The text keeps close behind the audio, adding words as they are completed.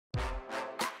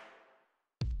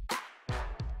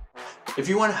If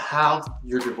you want to halve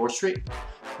your divorce rate,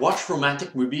 watch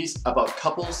romantic movies about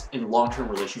couples in long-term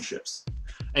relationships,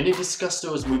 and then discuss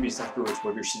those movies afterwards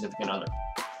with your significant other.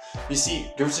 You see,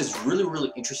 there's this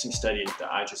really interesting study that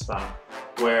I just found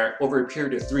where over a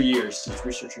period of 3 years, these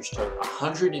researchers took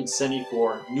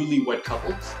 174 newlywed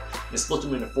couples and split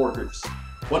them into 4 groups.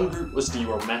 One group was the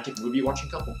romantic movie watching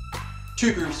couple,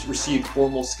 2 groups received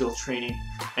formal skills training,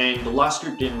 and the last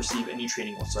group didn't receive any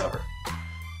training whatsoever.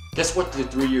 Guess what the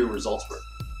 3-year results were?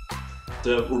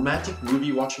 The romantic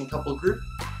movie watching couple group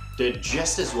did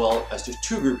just as well as the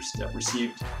 2 groups that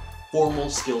received formal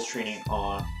skills training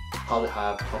on how to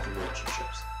have healthy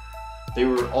relationships.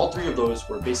 All 3 of those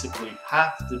were basically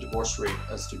half the divorce rate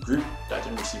as the group that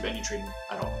didn't receive any training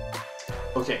at all.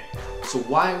 Okay, so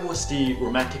why was the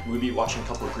romantic movie watching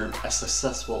couple group as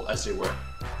successful as they were?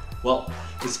 Well,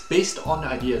 it's based on the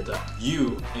idea that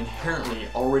you inherently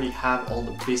already have all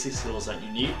the basic skills that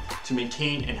you need to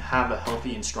maintain and have a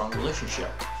healthy and strong relationship.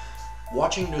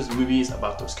 Watching those movies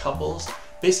about those couples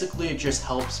basically just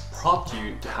helps prompt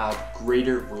you to have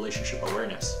greater relationship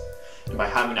awareness. And by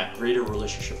having that greater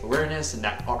relationship awareness and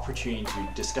that opportunity to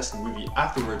discuss the movie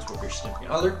afterwards with your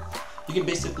significant other, you can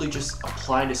basically just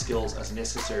apply the skills as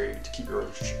necessary to keep your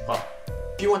relationship up.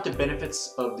 If you want the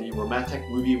benefits of the romantic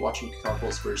movie watching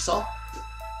couples for yourself,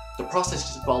 the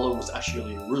process to follow was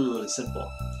actually really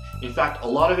simple. In fact, a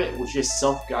lot of it was just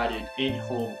self-guided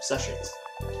in-home sessions.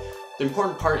 The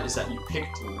important part is that you pick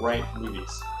the right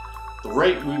movies. The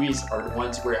right movies are the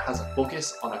ones where it has a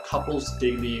focus on a couple's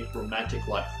daily romantic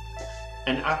life.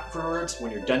 And afterwards,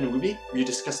 when you're done the movie, you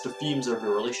discuss the themes of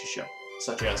your relationship,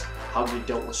 such as how they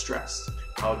dealt with stress,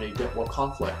 how they dealt with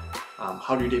conflict,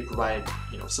 how do they provide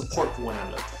support for one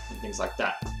another, and things like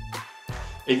that.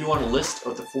 If you want a list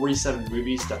of the 47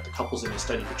 movies that the couples in the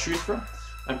study could choose from,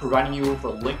 I'm providing you with a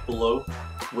link below,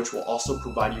 which will also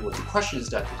provide you with the questions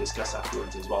that to discuss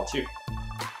afterwards as well too.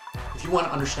 If you want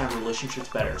to understand relationships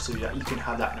better so that you can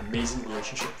have that amazing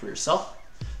relationship for yourself,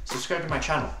 subscribe to my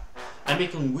channel. I'm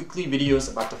making weekly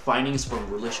videos about the findings from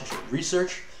relationship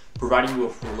research, providing you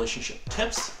with relationship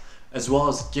tips, as well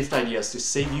as gift ideas to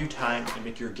save you time and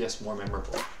make your gifts more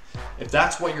memorable. If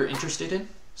that's what you're interested in,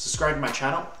 subscribe to my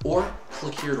channel or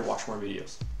click here to watch more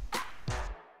videos.